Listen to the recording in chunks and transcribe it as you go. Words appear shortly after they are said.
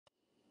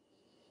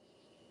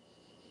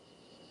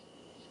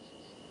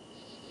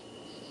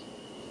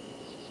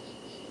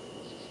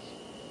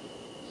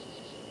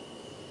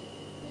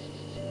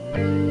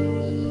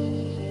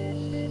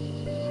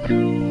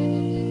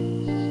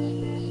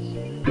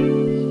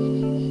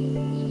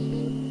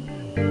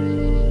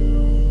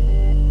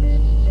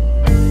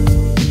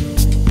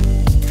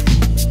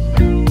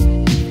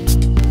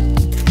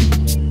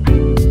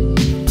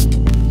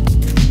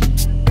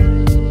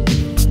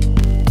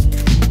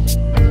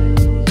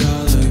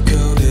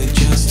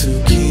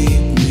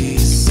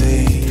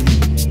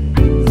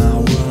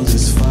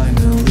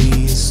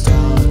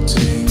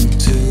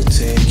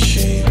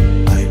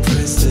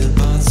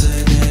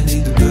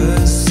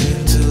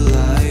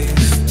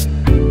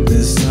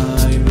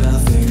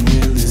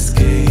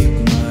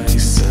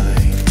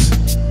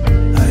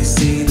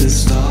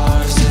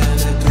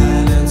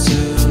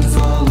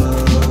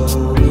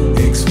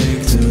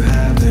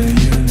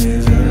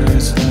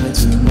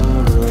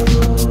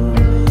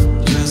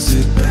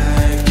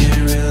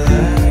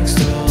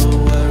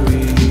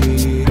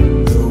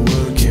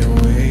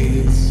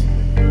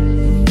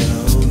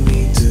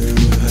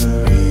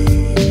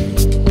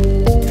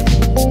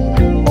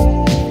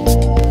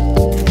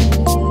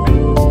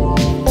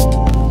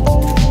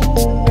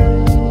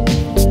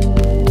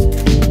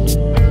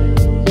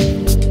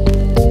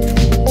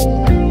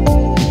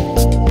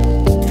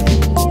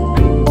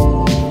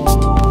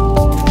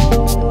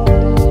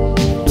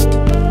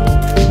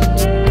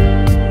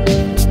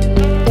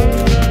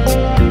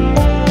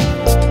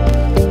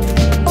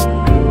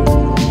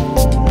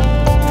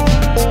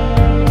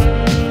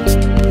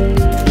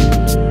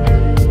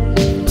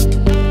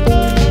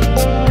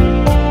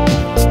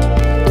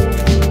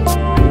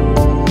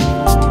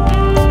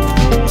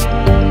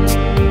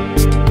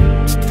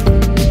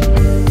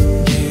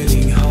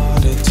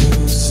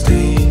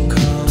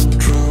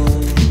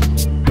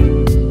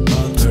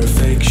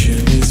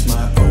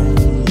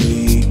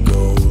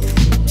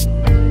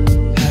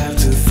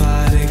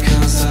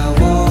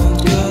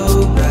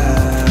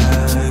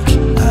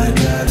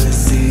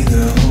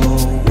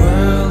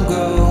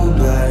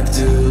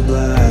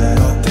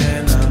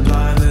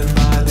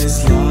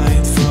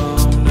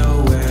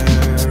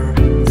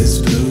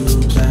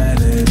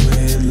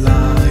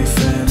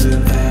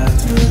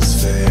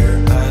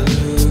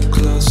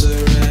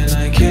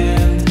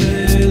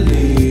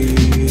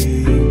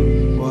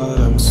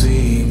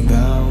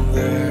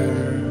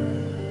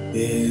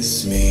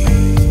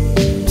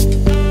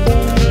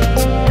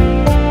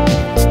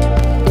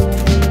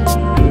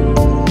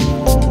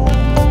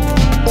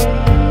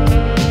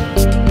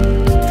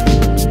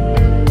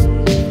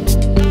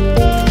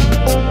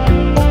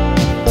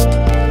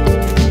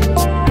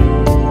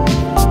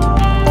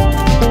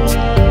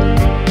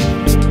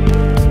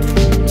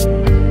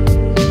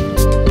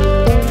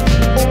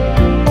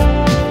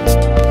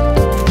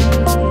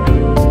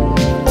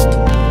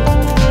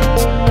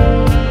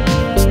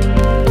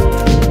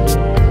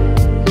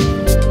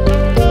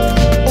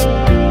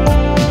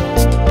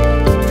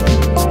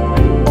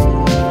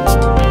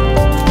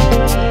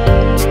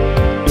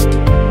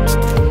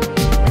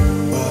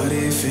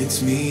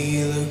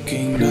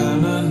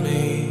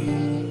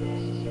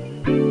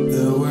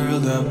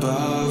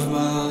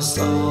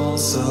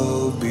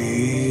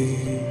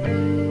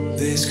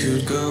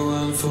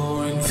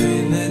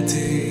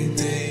infinity.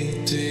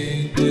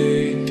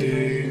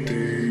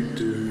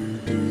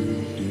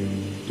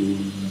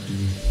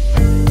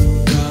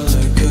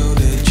 Color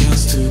coded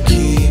just to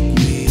keep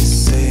me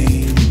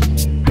sane.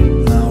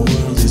 My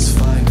world is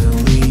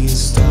finally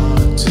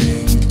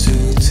starting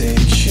to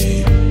take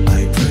shape.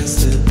 I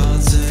press the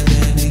button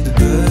and it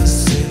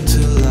bursts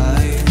into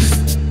life.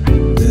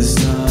 This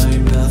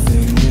time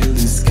nothing will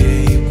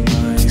escape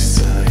my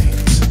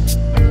sight.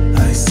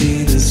 I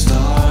see the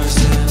stars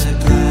and the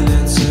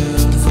planets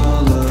soon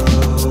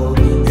follow.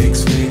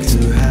 Expect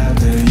to have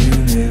the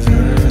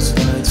universe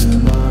by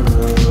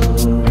tomorrow.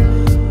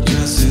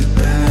 Just sit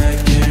back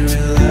and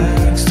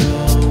relax,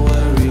 don't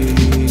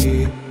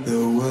worry. The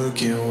world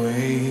can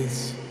wait.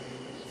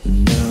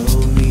 No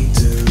need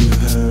to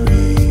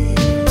hurry.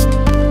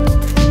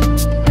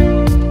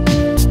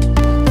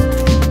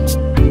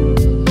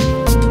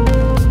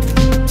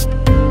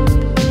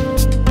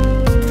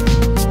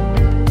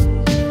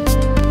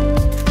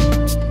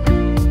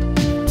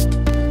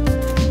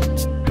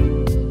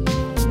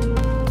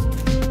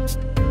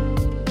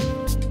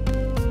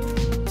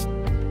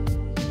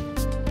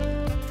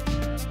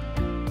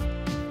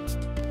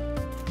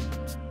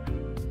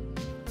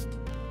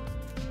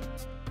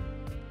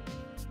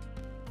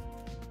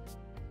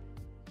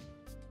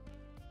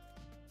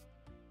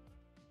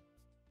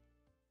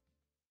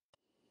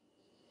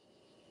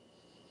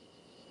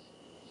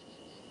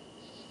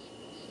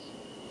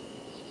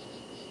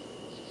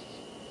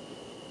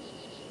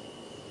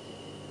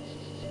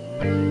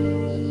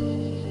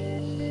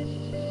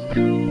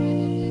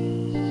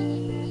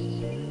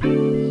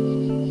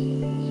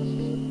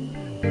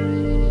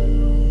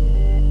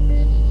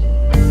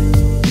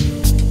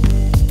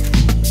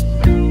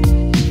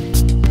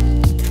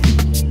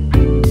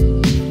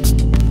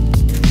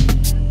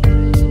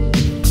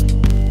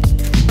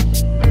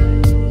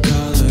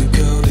 Color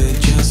coded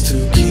just to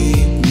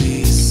keep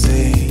me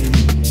sane.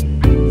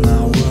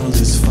 My world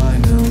is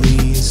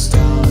finally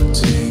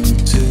starting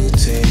to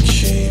take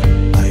shape.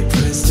 I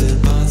press the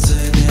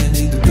button and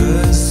it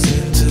bursts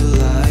into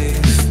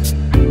life.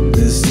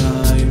 This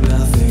time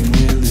nothing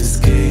will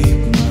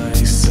escape my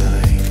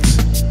sight.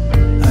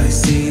 I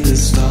see the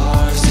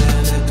stars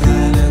and the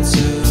planets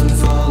soon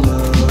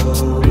follow.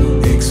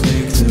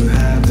 Expect to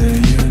have the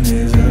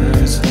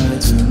universe by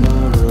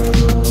tomorrow.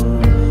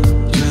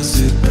 Just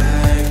sit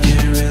back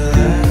and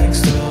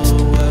relax, don't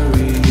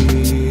worry.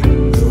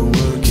 The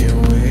world can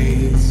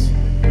wait.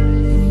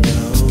 No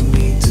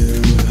need to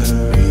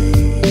hurry.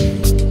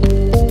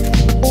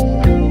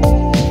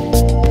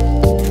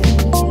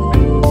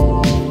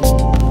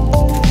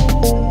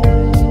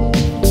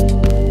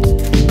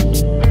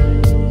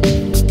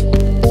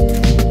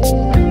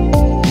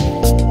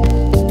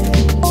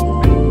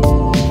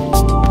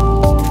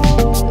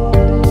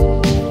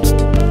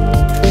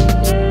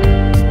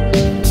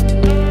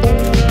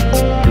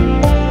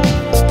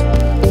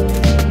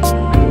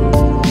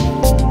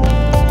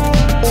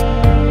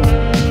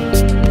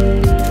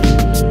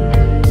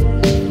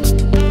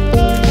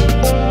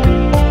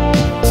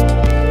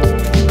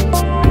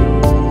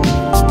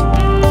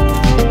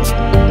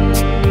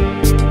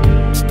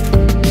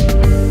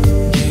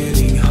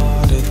 Getting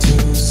harder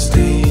to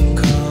stay in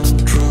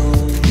control,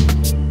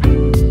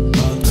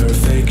 but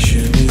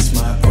perfection is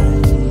my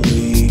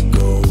only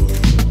goal.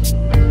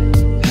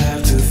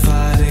 Have to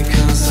fight it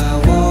 'cause I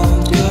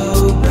won't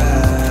go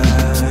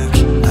back.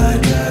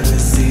 I'd rather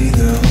see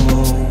the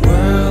whole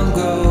world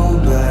go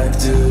back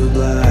to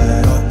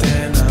black. But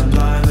then I'm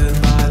blinded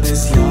by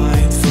this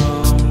light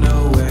from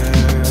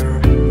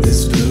nowhere.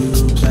 This blue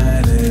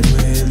planet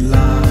with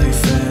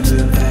life and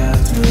an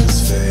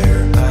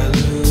atmosphere. I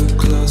look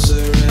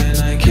closer and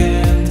I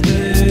can't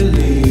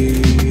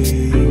believe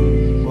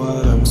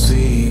what I'm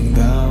seeing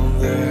down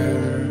there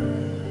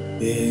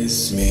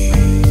is me.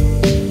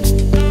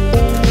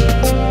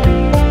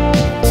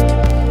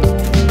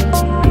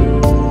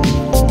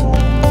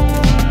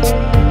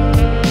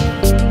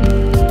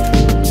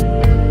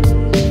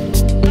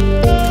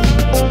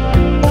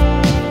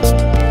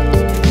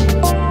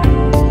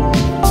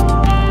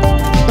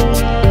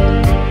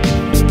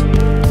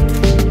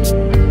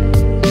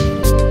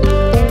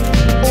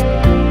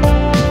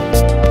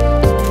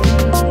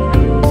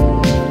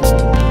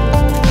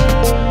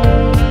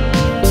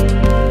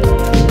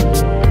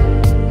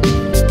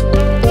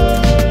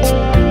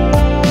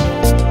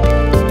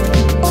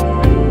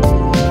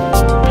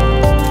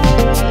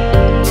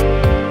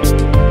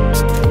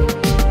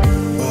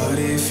 But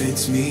if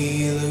it's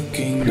me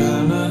looking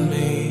down on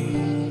me,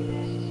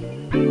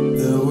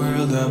 the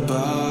world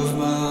above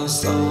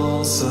must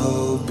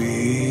also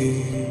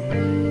be.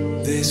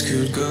 This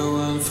could go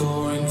on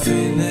for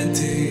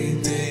infinity.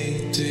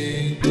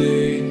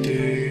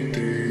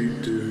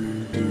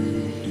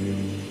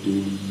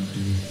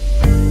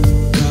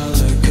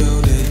 Color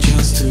coded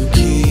just to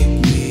keep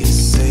me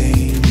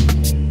sane.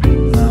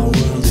 My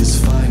world is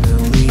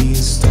finally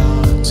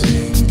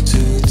starting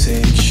to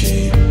take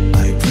shape.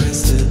 I press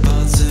the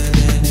button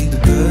and it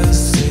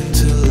bursts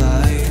into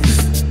life.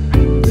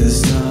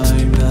 This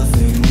time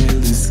nothing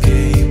will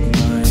escape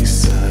my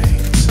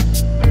sight.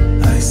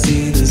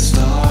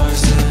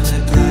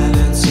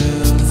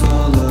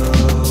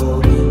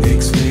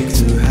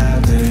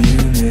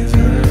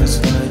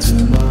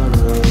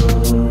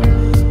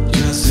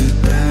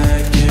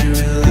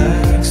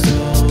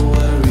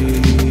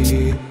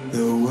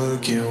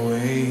 can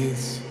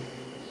wait.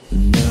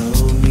 No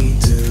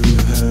need to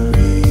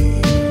hurry.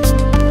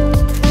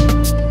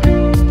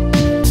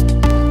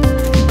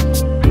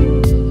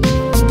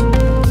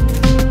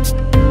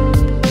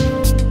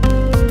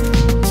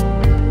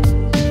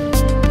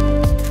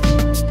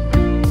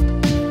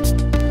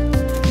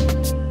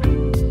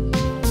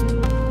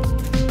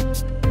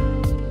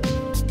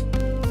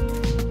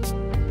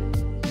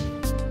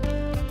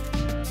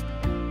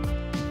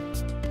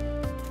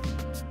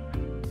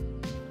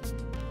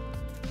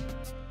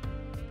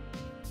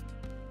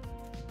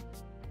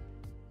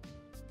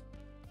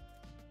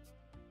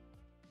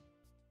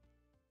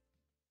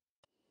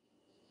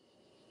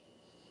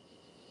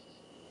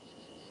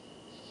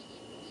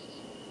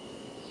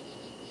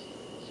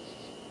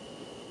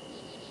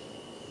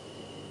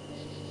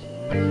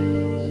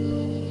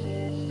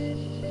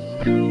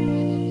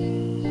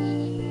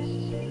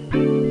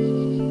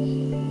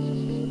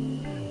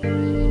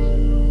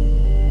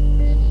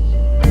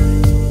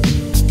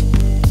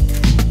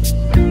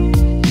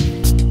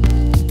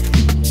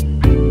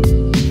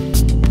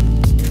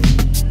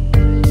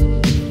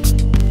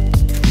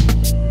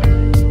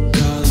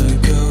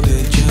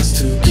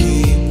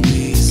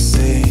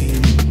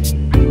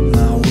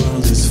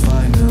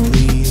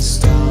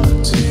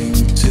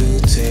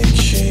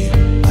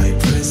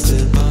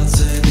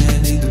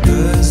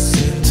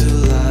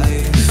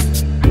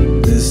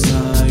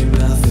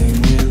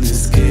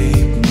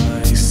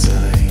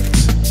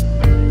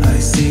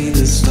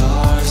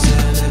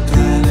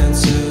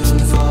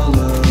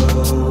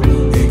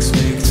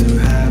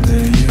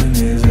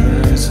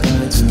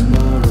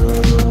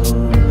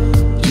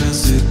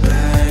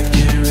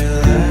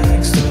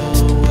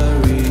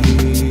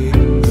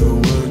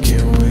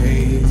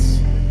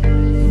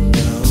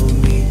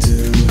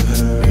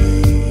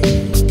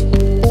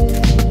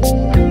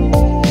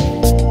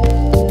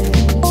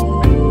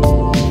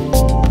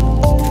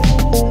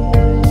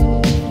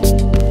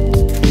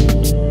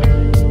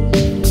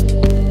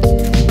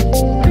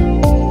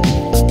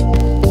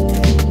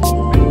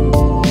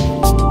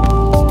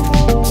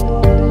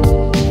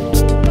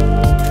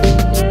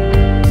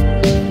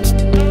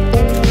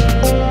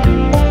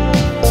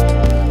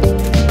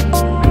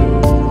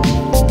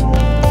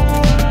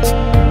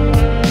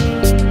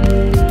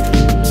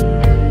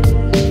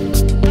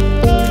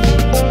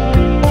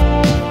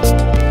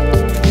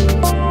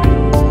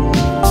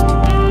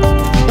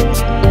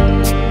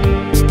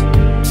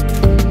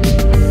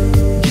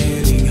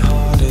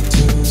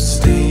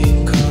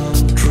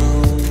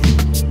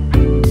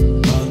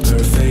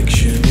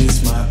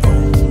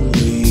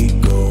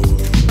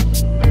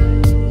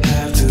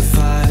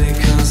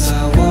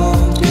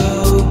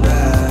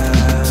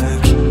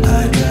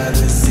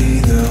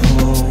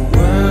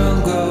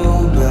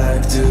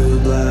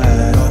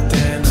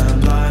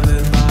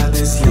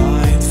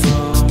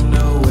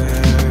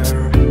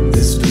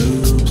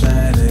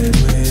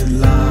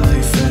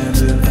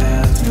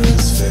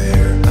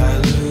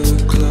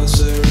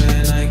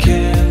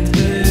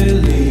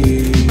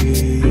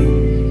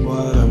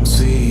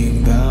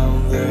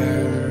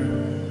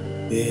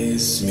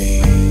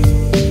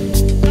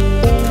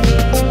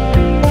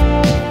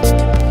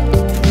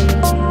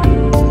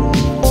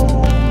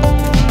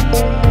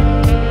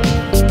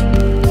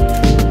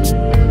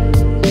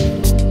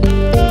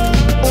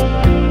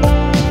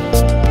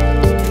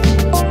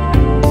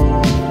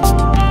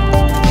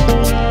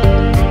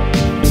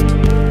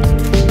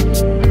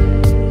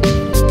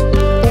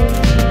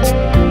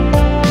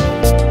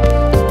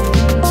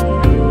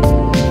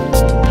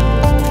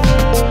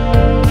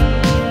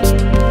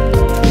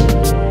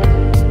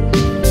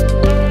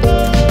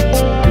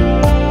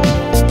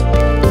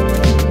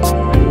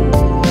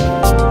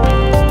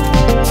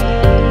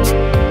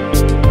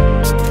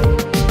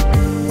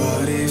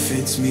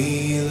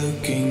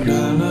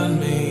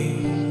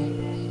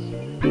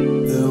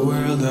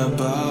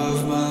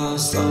 Above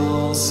must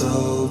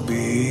also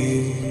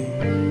be.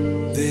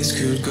 This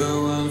could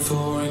go on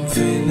for